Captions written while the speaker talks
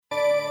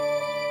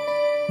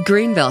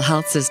Greenville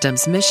Health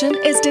System's mission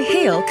is to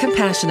heal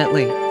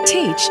compassionately,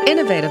 teach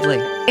innovatively,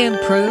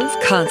 improve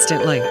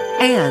constantly.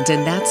 And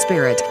in that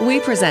spirit,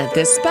 we present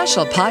this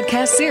special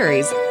podcast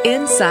series,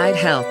 Inside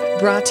Health,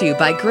 brought to you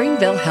by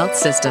Greenville Health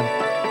System.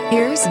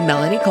 Here's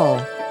Melanie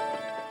Cole.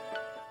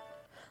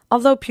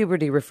 Although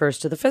puberty refers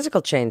to the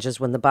physical changes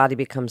when the body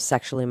becomes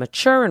sexually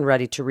mature and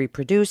ready to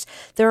reproduce,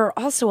 there are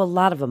also a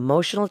lot of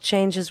emotional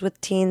changes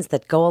with teens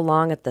that go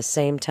along at the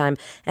same time.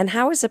 And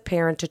how is a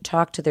parent to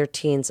talk to their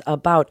teens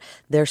about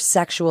their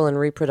sexual and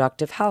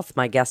reproductive health?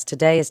 My guest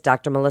today is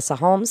Dr. Melissa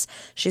Holmes.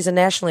 She's a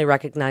nationally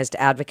recognized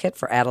advocate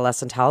for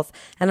adolescent health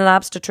and an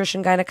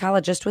obstetrician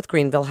gynecologist with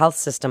Greenville Health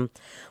System.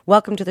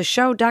 Welcome to the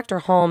show, Dr.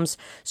 Holmes.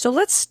 So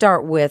let's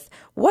start with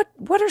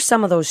what are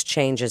some of those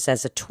changes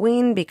as a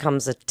tween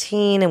becomes a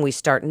teen and we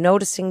start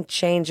noticing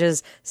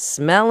changes,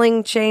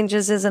 smelling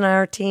changes in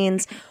our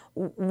teens?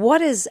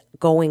 What is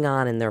going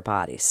on in their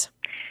bodies?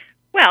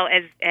 Well,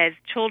 as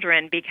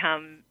children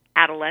become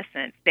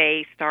adolescents,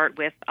 they start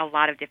with a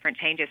lot of different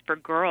changes. For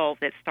girls,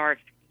 it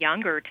starts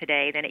younger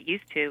today than it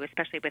used to,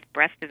 especially with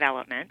breast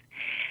development.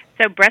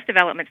 So breast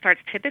development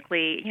starts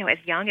typically, as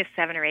young as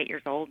 7 or 8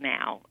 years old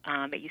now.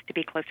 It used to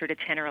be closer to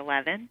 10 or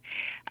 11.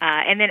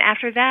 And then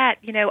after that,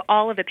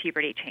 all of the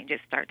puberty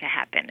changes start to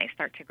happen. They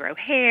start to grow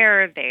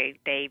hair.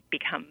 They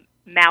become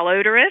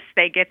malodorous.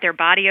 They get their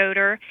body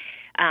odor.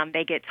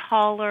 They get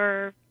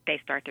taller.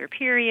 They start their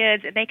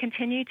periods, and they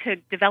continue to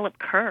develop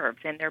curves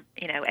in their,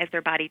 as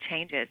their body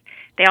changes.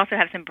 They also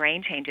have some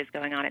brain changes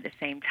going on at the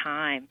same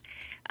time.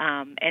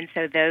 And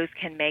so those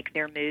can make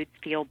their moods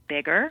feel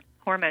bigger.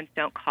 Hormones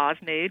don't cause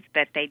moods,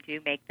 but they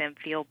do make them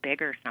feel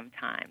bigger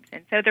sometimes.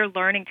 And so they're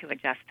learning to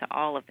adjust to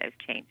all of those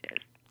changes.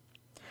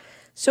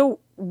 So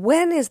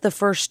when is the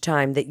first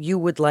time that you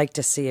would like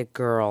to see a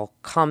girl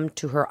come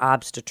to her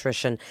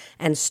obstetrician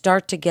and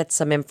start to get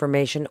some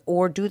information,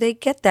 or do they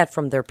get that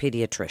from their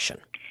pediatrician?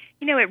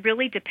 It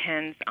really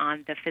depends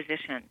on the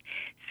physician.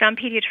 Some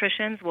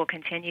pediatricians will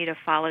continue to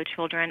follow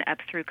children up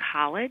through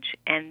college,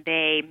 and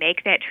they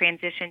make that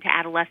transition to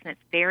adolescence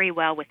very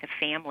well with the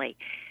family.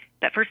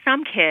 But for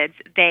some kids,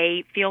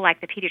 they feel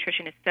like the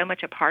pediatrician is so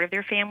much a part of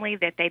their family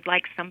that they'd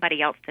like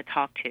somebody else to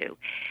talk to.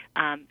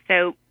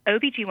 So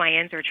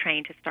OBGYNs are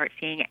trained to start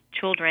seeing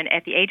children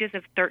at the ages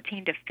of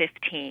 13 to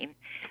 15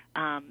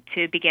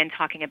 to begin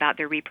talking about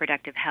their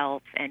reproductive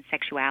health and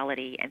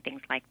sexuality and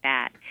things like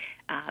that.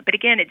 But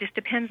again, it just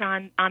depends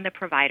on the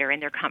provider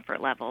and their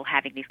comfort level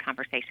having these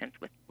conversations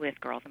with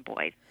girls and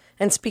boys.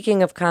 And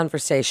speaking of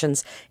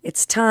conversations,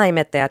 it's time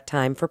at that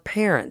time for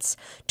parents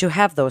to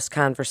have those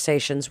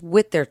conversations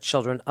with their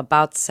children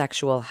about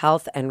sexual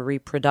health and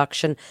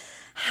reproduction.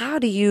 How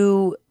do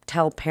you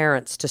tell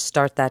parents to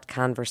start that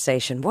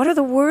conversation? What are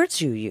the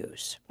words you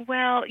use?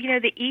 Well,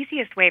 the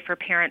easiest way for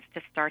parents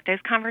to start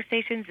those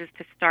conversations is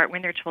to start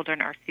when their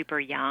children are super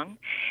young.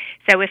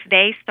 So if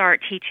they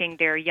start teaching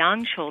their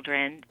young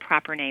children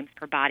proper names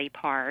for body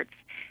parts,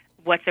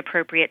 what's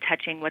appropriate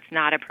touching, what's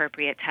not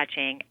appropriate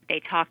touching, they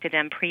talk to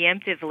them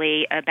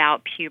preemptively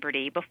about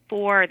puberty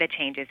before the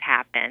changes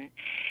happen.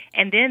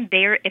 And then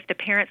if the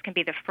parents can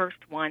be the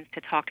first ones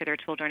to talk to their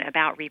children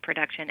about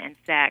reproduction and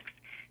sex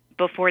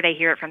before they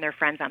hear it from their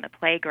friends on the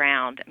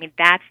playground,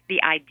 that's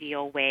the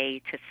ideal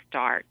way to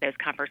start those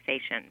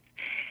conversations.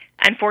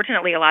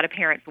 Unfortunately, a lot of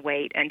parents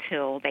wait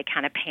until they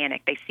kind of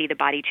panic. They see the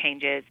body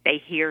changes,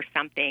 they hear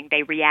something,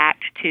 they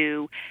react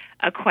to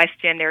a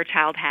question their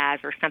child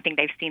has or something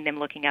they've seen them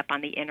looking up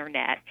on the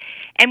internet.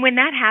 And when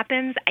that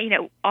happens,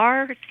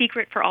 our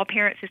secret for all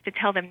parents is to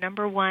tell them,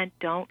 number one,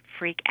 don't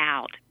freak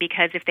out.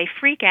 Because if they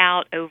freak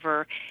out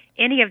over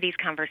any of these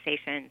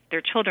conversations,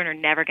 their children are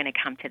never going to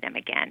come to them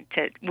again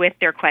with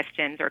their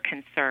questions or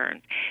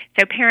concerns.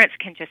 So parents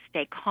can just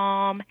stay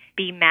calm,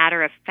 be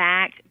matter of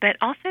fact, but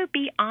also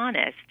be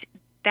honest.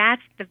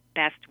 That's the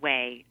best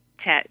way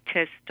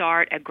to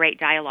start a great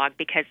dialogue,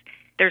 because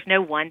there's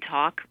no one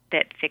talk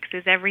that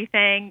fixes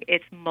everything.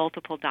 It's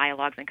multiple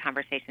dialogues and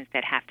conversations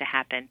that have to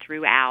happen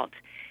throughout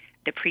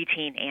the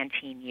preteen and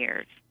teen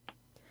years.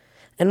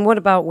 And what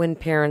about when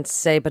parents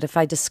say, but if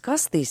I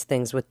discuss these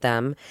things with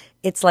them,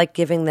 it's like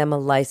giving them a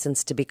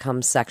license to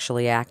become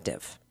sexually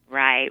active?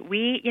 Right.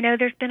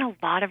 There's been a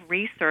lot of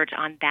research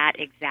on that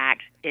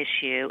exact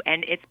issue,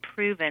 and it's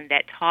proven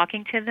that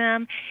talking to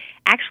them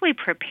actually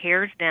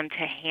prepares them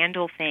to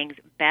handle things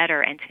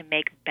better and to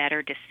make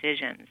better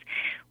decisions.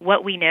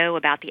 What we know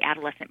about the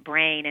adolescent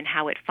brain and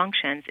how it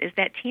functions is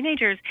that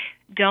teenagers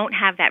don't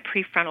have that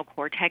prefrontal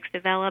cortex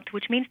developed,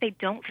 which means they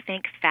don't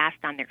think fast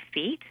on their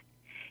feet.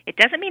 It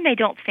doesn't mean they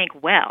don't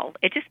think well.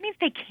 It just means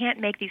they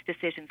can't make these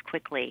decisions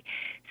quickly.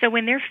 So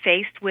when they're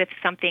faced with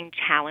something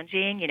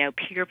challenging,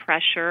 peer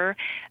pressure,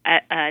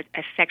 a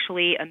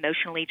sexually,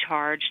 emotionally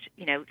charged,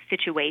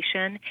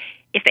 situation,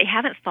 if they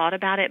haven't thought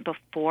about it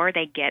before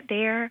they get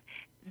there,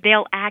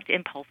 they'll act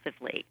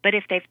impulsively. But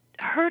if they've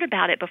heard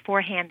about it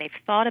beforehand, they've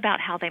thought about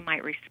how they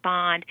might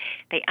respond,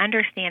 they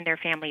understand their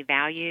family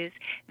values,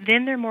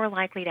 then they're more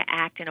likely to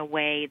act in a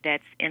way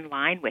that's in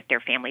line with their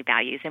family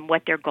values and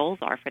what their goals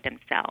are for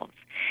themselves.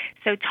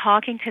 So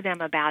talking to them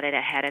about it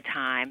ahead of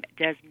time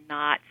does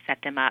not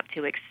set them up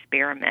to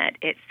experiment.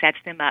 It sets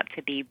them up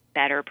to be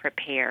better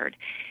prepared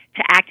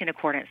to act in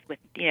accordance with,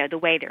 the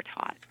way they're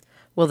taught.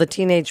 Well, the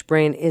teenage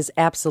brain is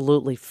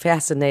absolutely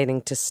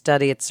fascinating to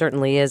study. It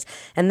certainly is.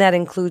 And that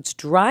includes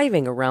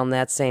driving around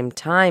that same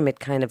time. It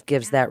kind of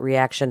gives that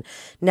reaction.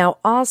 Now,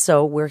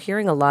 also, we're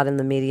hearing a lot in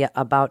the media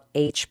about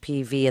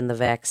HPV and the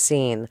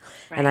vaccine.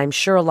 Right. And I'm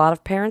sure a lot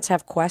of parents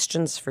have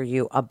questions for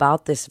you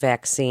about this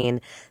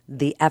vaccine,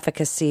 the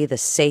efficacy, the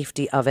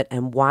safety of it,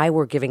 and why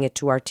we're giving it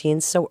to our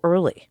teens so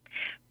early.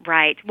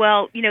 Right.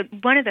 Well,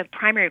 one of the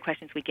primary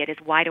questions we get is,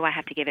 why do I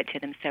have to give it to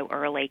them so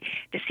early?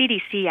 The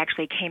CDC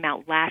actually came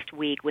out last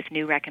week with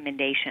new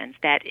recommendations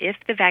that if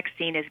the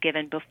vaccine is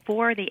given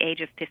before the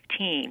age of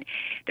 15,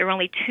 there are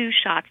only 2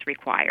 shots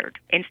required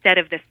instead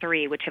of the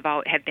 3, which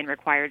have been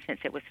required since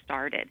it was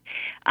started.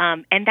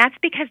 And that's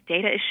because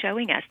data is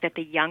showing us that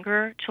the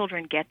younger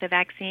children get the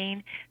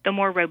vaccine, the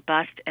more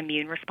robust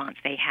immune response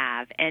they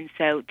have. And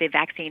so the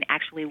vaccine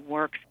actually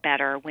works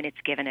better when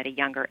it's given at a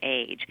younger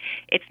age.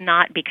 It's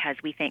not because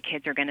we think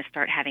kids are going to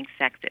start having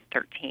sex at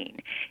 13.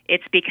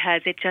 It's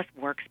because it just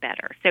works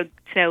better.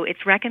 So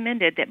it's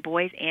recommended that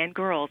boys and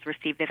girls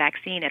receive the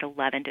vaccine at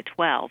 11 to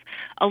 12,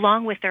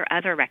 along with their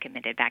other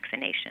recommended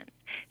vaccinations.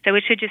 So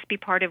it should just be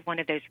part of one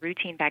of those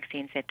routine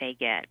vaccines that they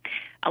get.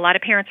 A lot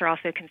of parents are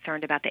also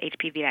concerned about the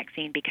HPV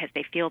vaccine because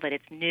they feel that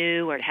it's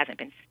new or it hasn't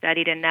been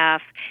studied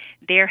enough.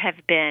 There have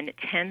been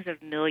tens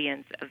of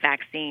millions of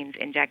vaccines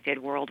injected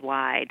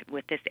worldwide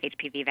with this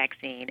HPV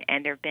vaccine,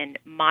 and there have been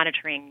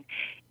monitoring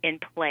in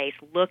place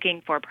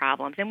looking for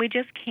problems, and we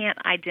just can't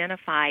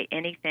identify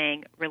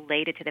anything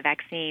related to the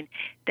vaccine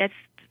that's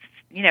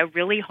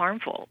really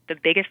harmful. The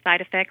biggest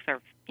side effects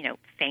are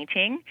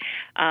fainting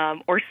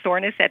or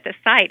soreness at the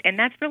site, and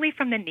that's really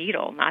from the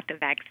needle, not the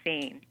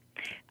vaccine.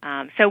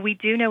 So we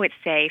do know it's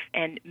safe,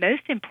 and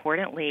most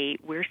importantly,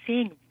 we're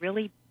seeing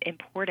really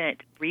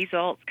important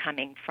results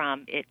coming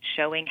from it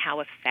showing how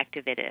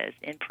effective it is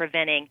in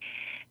preventing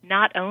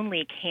not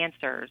only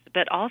cancers,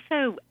 but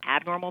also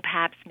abnormal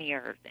pap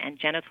smears and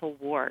genital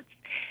warts.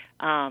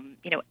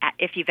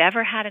 If you've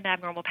ever had an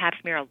abnormal pap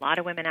smear, a lot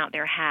of women out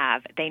there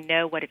have, they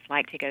know what it's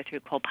like to go through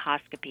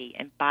colposcopy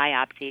and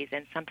biopsies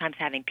and sometimes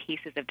having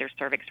pieces of their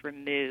cervix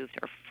removed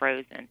or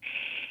frozen.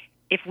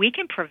 If we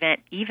can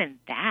prevent even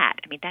that,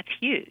 that's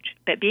huge.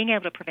 But being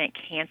able to prevent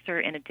cancer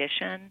in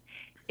addition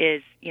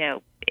is,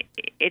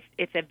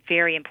 it's a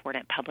very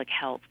important public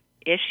health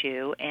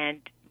issue, and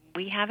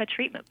we have a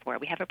treatment for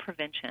it. We have a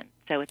prevention,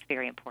 so it's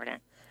very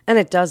important. And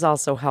it does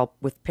also help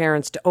with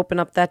parents to open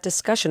up that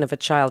discussion if a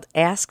child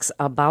asks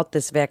about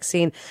this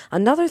vaccine.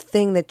 Another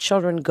thing that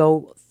children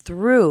go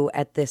through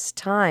at this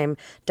time,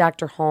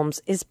 Dr. Holmes,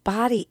 is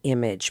body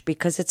image,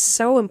 because it's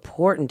so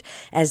important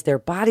as their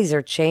bodies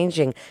are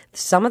changing.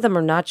 Some of them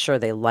are not sure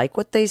they like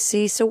what they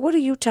see. So what do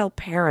you tell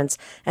parents,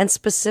 and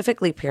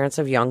specifically parents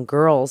of young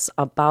girls,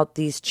 about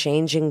these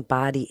changing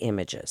body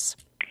images?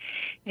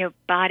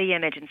 Body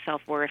image and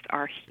self-worth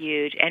are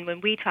huge. And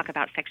when we talk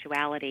about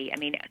sexuality,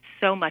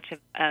 so much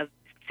of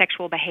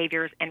sexual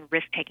behaviors and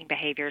risk-taking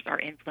behaviors are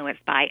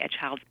influenced by a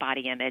child's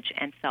body image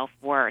and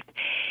self-worth.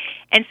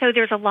 And so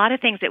there's a lot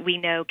of things that we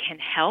know can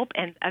help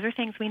and other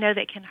things we know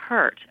that can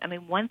hurt.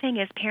 One thing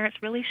is parents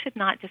really should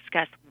not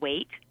discuss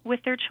weight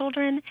with their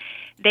children.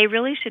 They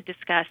really should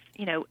discuss,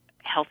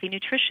 healthy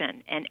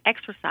nutrition and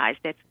exercise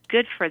that's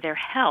good for their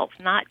health,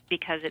 not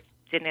because it's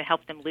going to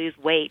help them lose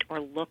weight or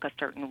look a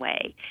certain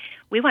way.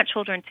 We want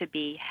children to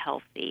be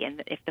healthy,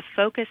 and if the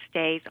focus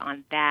stays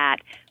on that,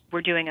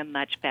 we're doing a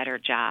much better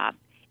job.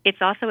 It's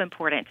also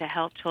important to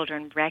help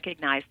children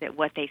recognize that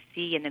what they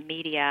see in the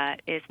media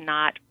is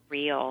not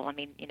real.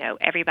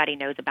 Everybody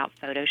knows about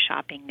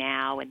photoshopping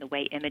now and the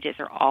way images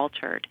are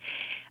altered.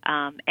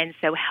 And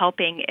so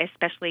helping,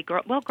 especially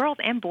girls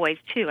and boys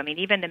too.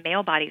 Even the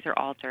male bodies are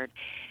altered.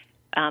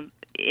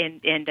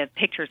 In the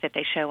pictures that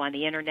they show on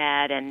the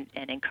internet and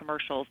in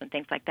commercials and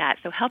things like that.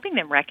 So helping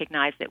them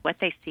recognize that what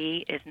they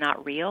see is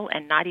not real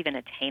and not even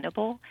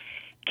attainable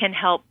can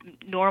help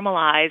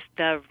normalize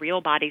the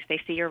real bodies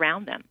they see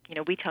around them.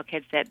 We tell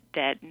kids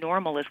that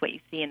normal is what you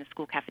see in the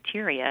school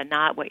cafeteria,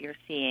 not what you're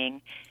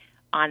seeing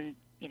on,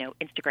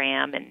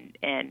 Instagram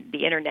and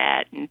the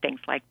internet and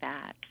things like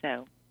that.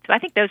 So I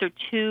think those are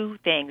 2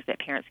 things that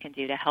parents can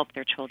do to help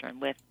their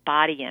children with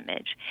body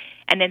image.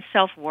 And then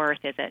self-worth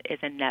is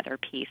another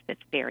piece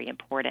that's very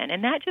important.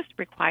 And that just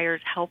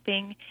requires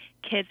helping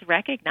kids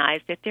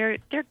recognize that they're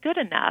good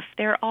enough.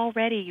 They're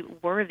already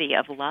worthy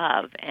of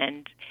love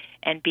and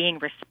being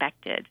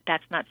respected.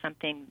 That's not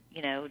something,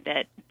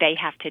 that they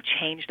have to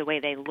change the way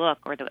they look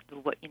or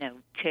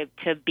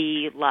to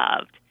be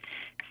loved.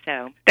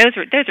 So those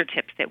are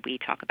tips that we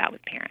talk about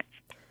with parents.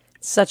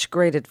 Such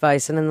great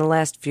advice. And in the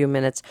last few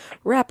minutes,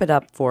 wrap it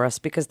up for us,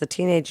 because the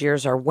teenage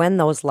years are when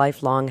those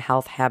lifelong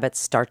health habits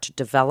start to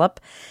develop,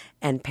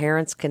 and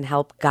parents can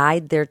help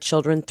guide their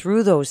children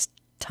through those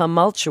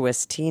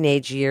tumultuous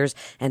teenage years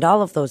and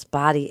all of those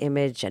body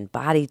image and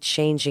body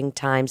changing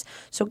times.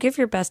 So give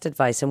your best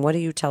advice, and what do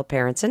you tell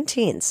parents and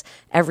teens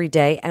every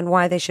day, and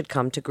why they should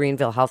come to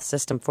Greenville Health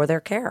System for their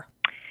care?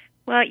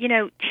 Well,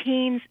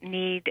 teens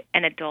need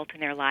an adult in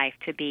their life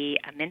to be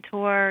a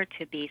mentor,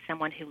 to be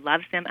someone who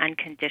loves them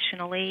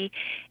unconditionally,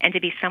 and to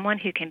be someone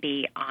who can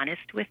be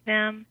honest with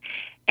them.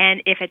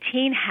 And if a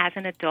teen has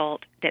an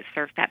adult that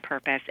serves that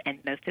purpose, and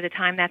most of the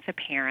time that's a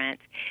parent,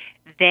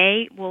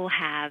 they will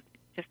have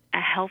just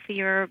a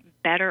healthier,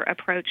 better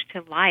approach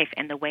to life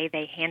and the way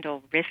they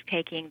handle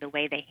risk-taking, the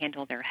way they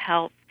handle their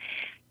health.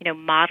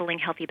 Modeling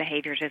healthy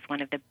behaviors is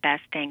one of the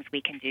best things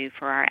we can do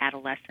for our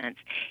adolescents,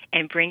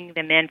 and bringing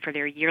them in for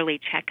their yearly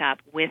checkup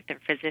with their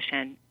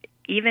physician,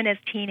 even as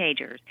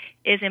teenagers,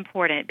 is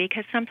important,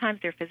 because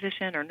sometimes their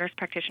physician or nurse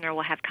practitioner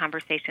will have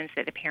conversations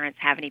that the parents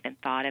haven't even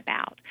thought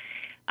about.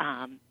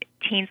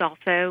 Teens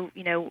also,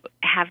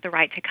 have the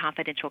right to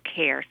confidential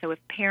care. So if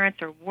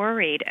parents are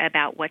worried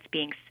about what's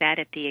being said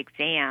at the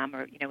exam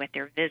or, at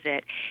their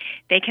visit,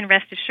 they can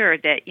rest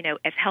assured that,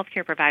 as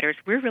healthcare providers,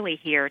 we're really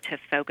here to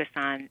focus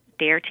on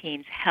their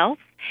teens' health,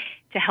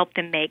 to help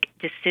them make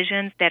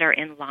decisions that are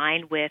in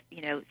line with,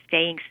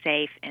 staying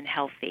safe and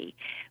healthy.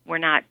 We're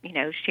not,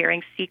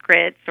 sharing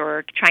secrets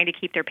or trying to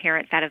keep their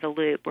parents out of the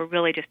loop. We're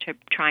really just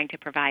trying to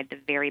provide the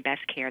very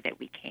best care that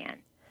we can.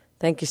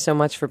 Thank you so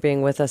much for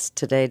being with us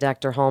today,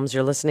 Dr. Holmes.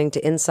 You're listening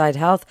to Inside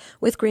Health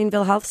with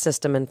Greenville Health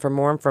System, and for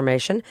more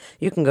information,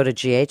 you can go to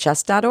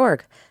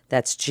ghs.org.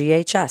 That's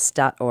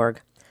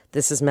ghs.org.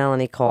 This is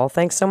Melanie Cole.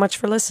 Thanks so much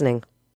for listening.